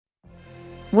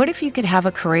What if you could have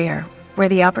a career where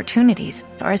the opportunities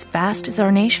are as vast as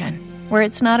our nation, where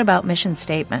it's not about mission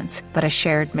statements, but a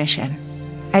shared mission?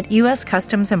 At U.S.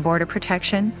 Customs and Border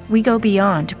Protection, we go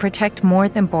beyond to protect more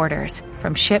than borders.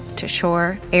 From ship to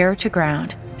shore, air to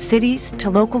ground, cities to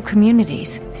local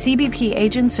communities, CBP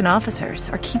agents and officers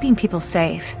are keeping people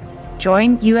safe.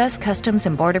 Join U.S. Customs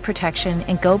and Border Protection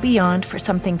and go beyond for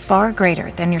something far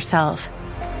greater than yourself.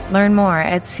 Learn more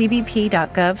at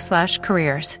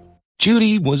cbp.gov/careers.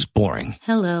 Judy was boring.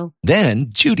 Hello. Then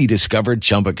Judy discovered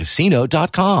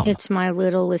ChumbaCasino.com. It's my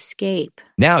little escape.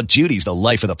 Now Judy's the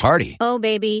life of the party. Oh,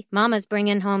 baby, mama's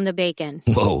bringing home the bacon.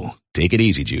 Whoa, take it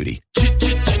easy, Judy.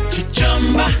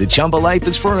 The Chumba life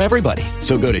is for everybody.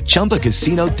 So go to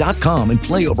ChumbaCasino.com and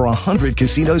play over 100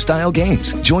 casino-style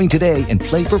games. Join today and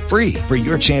play for free for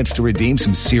your chance to redeem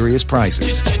some serious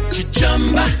prizes.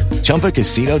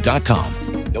 ChumbaCasino.com.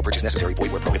 No purchase necessary.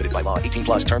 Void where prohibited by law. 18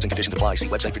 plus terms and conditions apply. See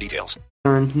website for details.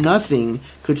 Nothing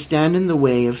could stand in the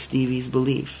way of Stevie's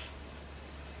belief.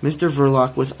 Mr.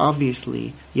 Verloc was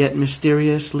obviously, yet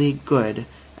mysteriously good,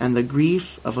 and the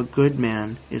grief of a good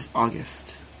man is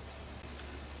august.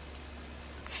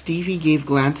 Stevie gave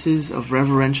glances of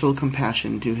reverential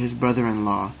compassion to his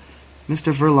brother-in-law.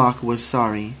 Mr. Verloc was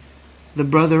sorry. The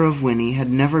brother of Winnie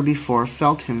had never before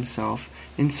felt himself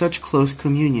in such close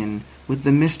communion with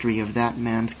the mystery of that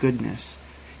man's goodness.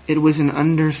 It was an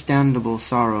understandable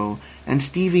sorrow, and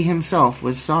Stevie himself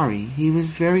was sorry. He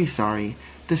was very sorry,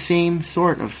 the same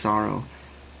sort of sorrow.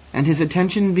 And his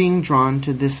attention being drawn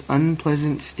to this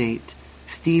unpleasant state,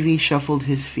 Stevie shuffled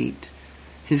his feet.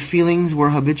 His feelings were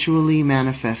habitually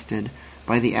manifested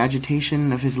by the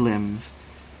agitation of his limbs.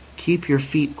 "Keep your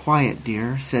feet quiet,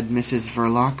 dear," said Mrs.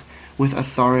 Verloc, with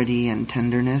authority and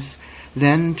tenderness.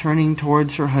 Then, turning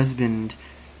towards her husband,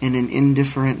 in an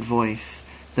indifferent voice,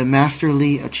 the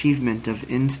masterly achievement of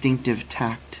instinctive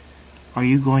tact. "Are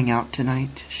you going out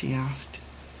tonight?" she asked.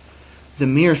 The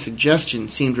mere suggestion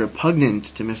seemed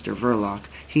repugnant to Mr. Verloc.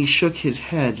 He shook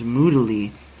his head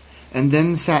moodily, and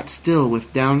then sat still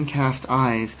with downcast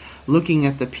eyes, looking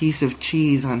at the piece of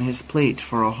cheese on his plate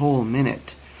for a whole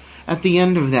minute. At the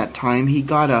end of that time he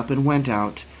got up and went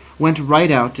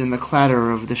right out in the clatter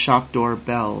of the shop-door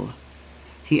bell.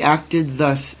 He acted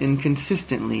thus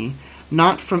inconsistently,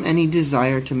 not from any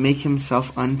desire to make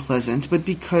himself unpleasant, but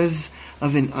because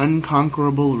of an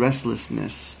unconquerable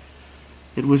restlessness.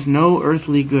 It was no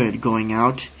earthly good going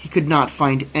out. He could not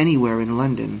find anywhere in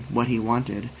London what he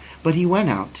wanted. But he went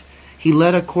out. He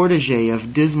led a cortege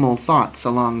of dismal thoughts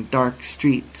along dark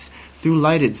streets, through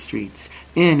lighted streets,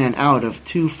 in and out of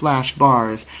 2 flash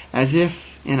bars, as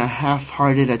if in a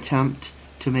half-hearted attempt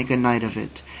to make a night of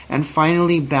it, and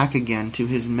finally back again to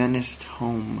his menaced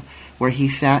home, where he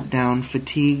sat down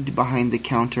fatigued behind the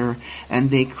counter,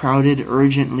 and they crowded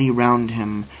urgently round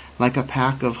him like a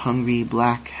pack of hungry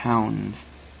black hounds.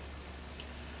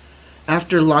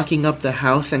 After locking up the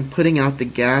house and putting out the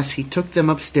gas, he took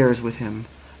them upstairs with him,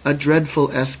 a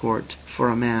dreadful escort for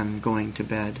a man going to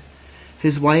bed.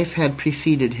 His wife had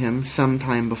preceded him some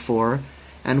time before,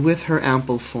 and with her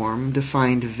ample form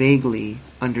defined vaguely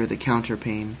under the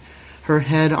counterpane, her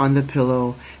head on the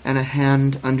pillow and a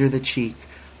hand under the cheek,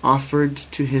 offered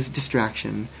to his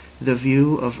distraction the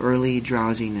view of early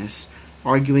drowsiness,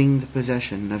 arguing the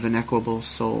possession of an equable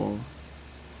soul.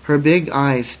 Her big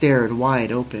eyes stared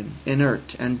wide open,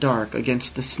 inert and dark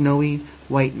against the snowy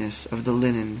whiteness of the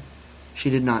linen. She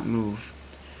did not move.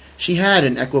 She had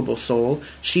an equable soul.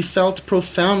 She felt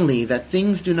profoundly that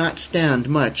things do not stand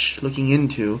much looking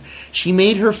into. She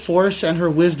made her force and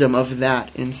her wisdom of that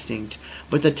instinct,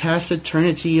 but the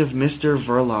taciturnity of Mr.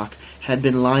 Verloc had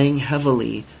been lying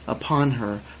heavily upon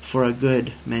her for a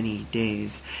good many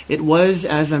days. It was,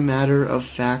 as a matter of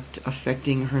fact,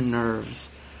 affecting her nerves.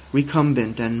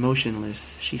 Recumbent and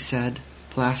motionless, she said,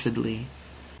 placidly,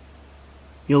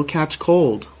 "You'll catch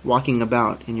cold walking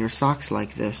about in your socks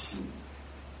like this."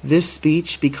 This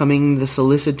speech, becoming the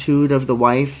solicitude of the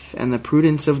wife and the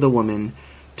prudence of the woman,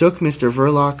 took Mr.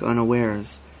 Verloc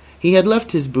unawares. He had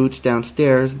left his boots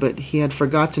downstairs, but he had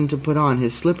forgotten to put on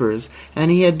his slippers, and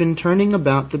he had been turning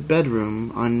about the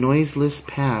bedroom on noiseless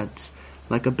pads,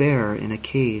 like a bear in a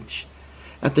cage.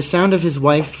 At the sound of his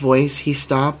wife's voice he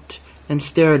stopped and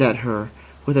stared at her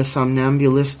with a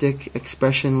somnambulistic,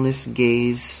 expressionless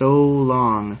gaze so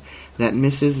long that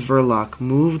Mrs. Verloc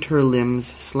moved her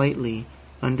limbs slightly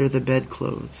under the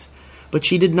bedclothes. But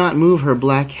she did not move her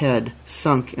black head,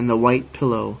 sunk in the white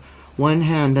pillow, one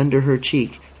hand under her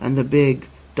cheek, and the big,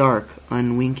 dark,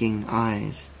 unwinking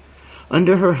eyes.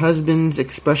 Under her husband's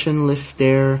expressionless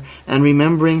stare, and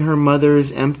remembering her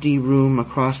mother's empty room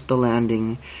across the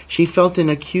landing, she felt an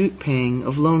acute pang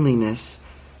of loneliness.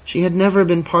 She had never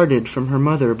been parted from her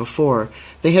mother before.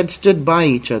 They had stood by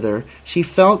each other. She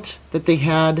felt that they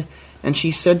had, and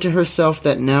she said to herself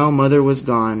that now mother was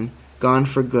gone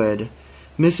for good.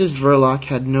 Mrs. Verloc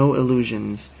had no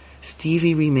illusions.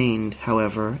 Stevie remained,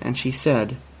 however, and she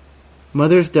said,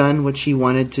 "Mother's done what she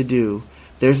wanted to do.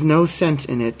 There's no sense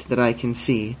in it that I can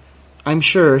see. I'm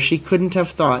sure she couldn't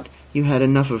have thought you had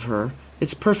enough of her.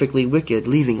 It's perfectly wicked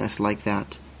leaving us like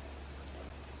that."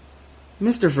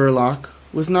 Mr. Verloc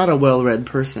was not a well-read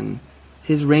person.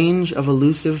 His range of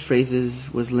elusive phrases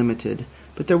was limited,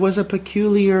 but there was a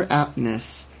peculiar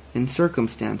aptness in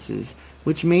circumstances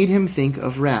which made him think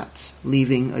of rats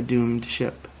leaving a doomed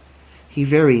ship. He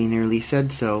very nearly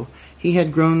said so. He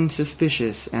had grown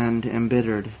suspicious and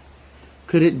embittered.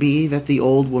 Could it be that the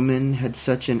old woman had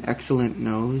such an excellent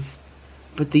nose?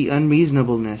 But the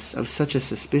unreasonableness of such a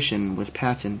suspicion was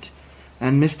patent,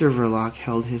 and Mr. Verloc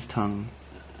held his tongue.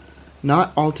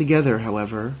 Not altogether,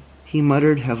 however. He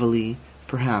muttered heavily,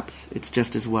 "Perhaps it's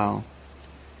just as well."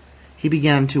 He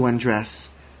began to undress.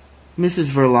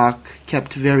 Mrs. Verloc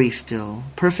kept very still,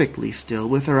 perfectly still,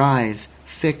 with her eyes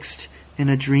fixed in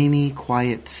a dreamy,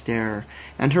 quiet stare,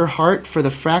 and her heart for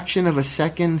the fraction of a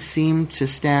second seemed to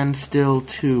stand still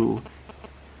too.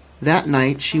 That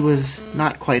night she was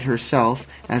not quite herself,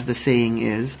 as the saying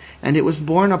is, and it was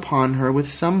borne upon her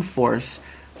with some force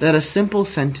that a simple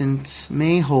sentence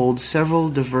may hold several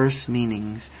diverse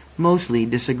meanings, mostly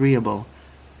disagreeable.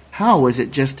 How was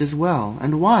it just as well,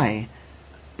 and why?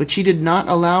 But she did not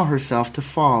allow herself to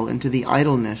fall into the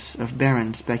idleness of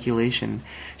barren speculation.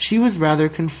 She was rather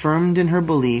confirmed in her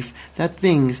belief that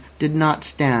things did not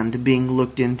stand being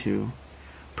looked into.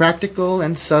 Practical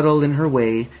and subtle in her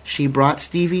way, she brought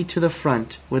Stevie to the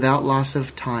front without loss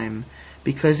of time,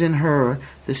 because in her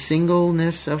the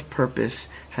singleness of purpose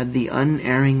had the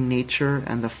unerring nature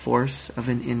and the force of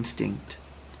an instinct.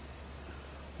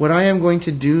 What I am going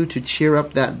to do to cheer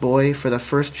up that boy for the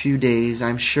first few days,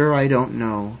 I'm sure I don't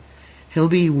know. He'll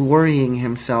be worrying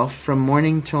himself from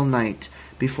morning till night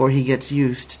before he gets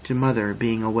used to mother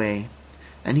being away.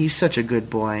 And he's such a good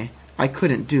boy. I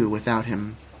couldn't do without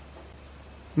him.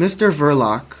 Mr.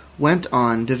 Verloc went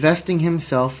on divesting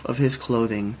himself of his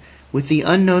clothing with the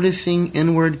unnoticing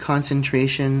inward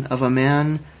concentration of a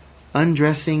man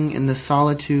undressing in the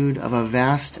solitude of a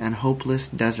vast and hopeless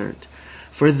desert.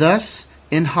 For thus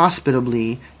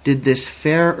inhospitably did this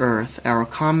fair earth, our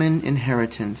common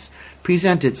inheritance,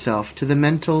 present itself to the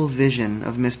mental vision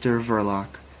of Mr. Verloc.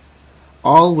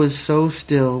 All was so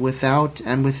still without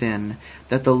and within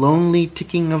that the lonely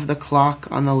ticking of the clock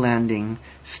on the landing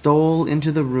stole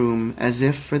into the room as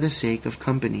if for the sake of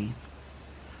company.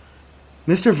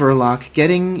 Mr. Verloc,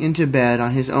 getting into bed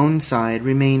on his own side,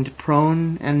 remained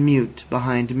prone and mute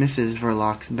behind Mrs.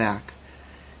 Verloc's back.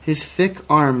 His thick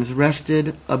arms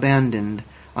rested, abandoned,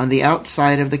 on the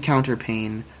outside of the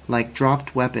counterpane, like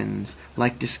dropped weapons,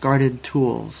 like discarded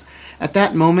tools. At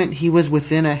that moment he was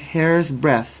within a hair's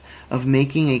breadth of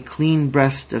making a clean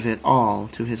breast of it all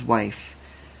to his wife.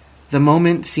 The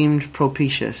moment seemed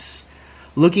propitious.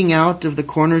 Looking out of the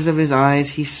corners of his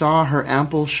eyes, he saw her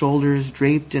ample shoulders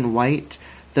draped in white,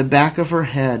 the back of her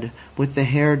head with the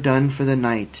hair done for the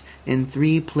night, in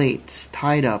 3 plaits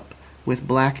tied up with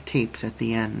black tapes at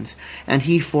the ends, and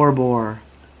he forbore.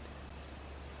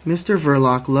 Mr.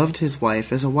 Verloc loved his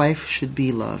wife as a wife should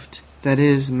be loved, that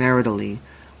is, maritally,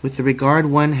 with the regard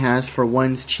one has for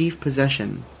one's chief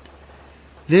possession.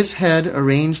 This head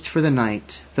arranged for the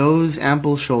night, those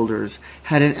ample shoulders,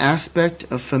 had an aspect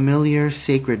of familiar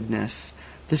sacredness,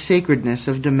 the sacredness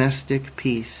of domestic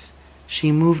peace.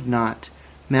 She moved not,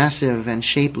 massive and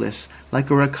shapeless, like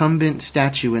a recumbent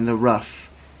statue in the rough.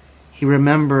 He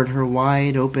remembered her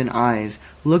wide-open eyes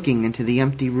looking into the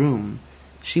empty room.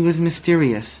 She was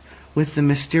mysterious, with the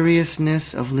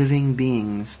mysteriousness of living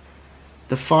beings.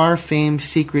 The far-famed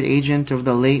secret agent of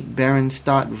the late Baron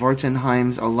Stott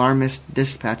Wartenheim's alarmist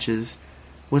dispatches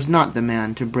was not the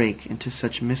man to break into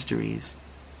such mysteries.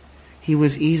 He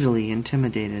was easily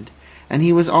intimidated, and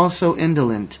he was also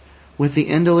indolent, with the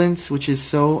indolence which is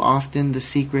so often the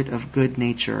secret of good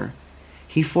nature.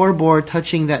 He forbore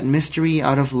touching that mystery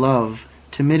out of love,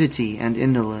 timidity, and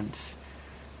indolence.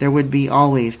 There would be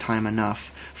always time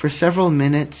enough. For several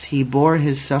minutes he bore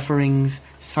his sufferings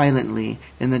silently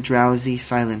in the drowsy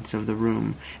silence of the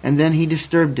room, and then he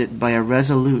disturbed it by a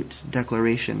resolute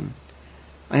declaration.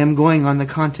 "I am going on the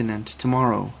continent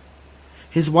tomorrow."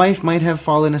 His wife might have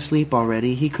fallen asleep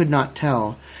already, he could not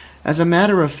tell. As a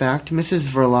matter of fact, Mrs.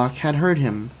 Verloc had heard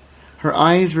him. Her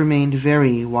eyes remained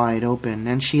very wide open,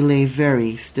 and she lay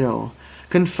very still,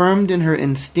 confirmed in her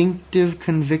instinctive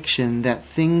conviction that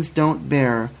things don't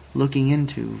bear looking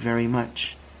into very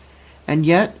much. and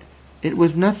yet it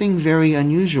was nothing very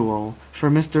unusual for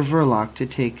Mr. Verloc to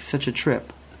take such a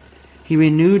trip. He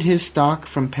renewed his stock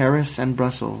from Paris and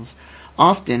Brussels.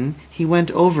 Often he went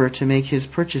over to make his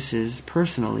purchases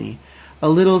personally. A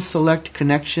little select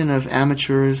connection of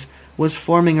amateurs was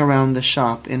forming around the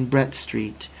shop in Brett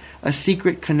Street, a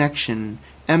secret connection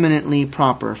eminently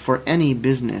proper for any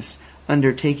business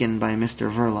undertaken by Mr.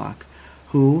 Verloc,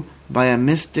 who, by a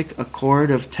mystic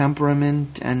accord of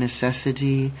temperament and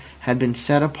necessity, had been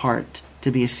set apart to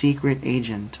be a secret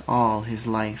agent all his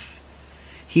life.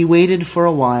 He waited for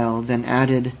a while, then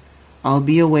added, "I'll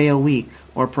be away a week,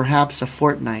 or perhaps a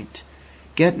fortnight.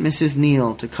 Get Mrs.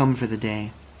 Neal to come for the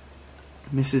day."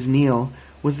 Mrs. Neal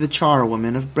was the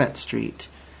charwoman of Brett Street.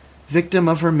 Victim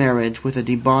of her marriage with a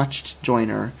debauched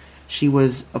joiner, she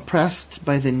was oppressed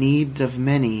by the needs of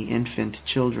many infant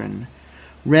children.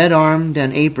 Red-armed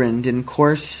and aproned in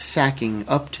coarse sacking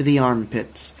up to the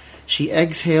armpits, she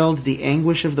exhaled the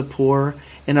anguish of the poor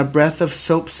in a breath of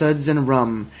soapsuds and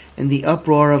rum, in the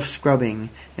uproar of scrubbing,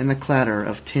 and the clatter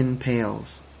of tin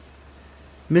pails.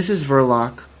 Mrs.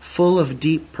 Verloc, full of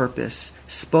deep purpose,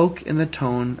 spoke in the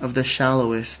tone of the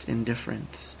shallowest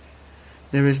indifference.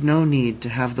 "There is no need to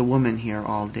have the woman here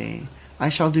all day. I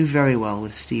shall do very well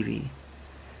with Stevie."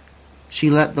 She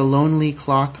let the lonely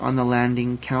clock on the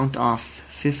landing count off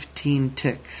 15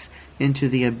 ticks into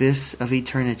the abyss of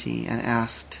eternity and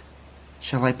asked,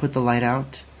 "Shall I put the light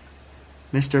out?"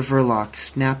 Mr. Verloc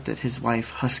snapped at his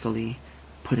wife huskily,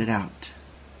 "Put it out."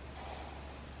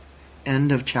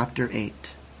 End of chapter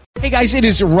 8. Hey guys, it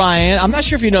is Ryan. I'm not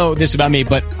sure if you know this about me,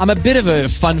 but I'm a bit of a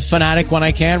fun fanatic when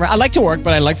I can. I like to work,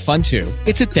 but I like fun too.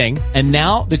 It's a thing. And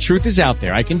now the truth is out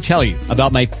there. I can tell you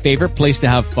about my favorite place to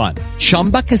have fun.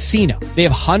 Chumba Casino. They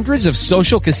have hundreds of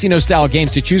social casino style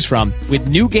games to choose from with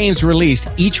new games released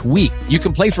each week. You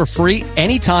can play for free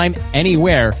anytime,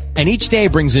 anywhere. And each day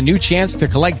brings a new chance to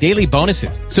collect daily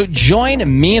bonuses. So join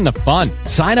me in the fun.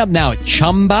 Sign up now at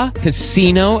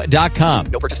ChumbaCasino.com.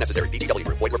 No purchase necessary. VGW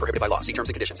Group. Void where prohibited by law. See terms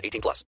and conditions. 18+.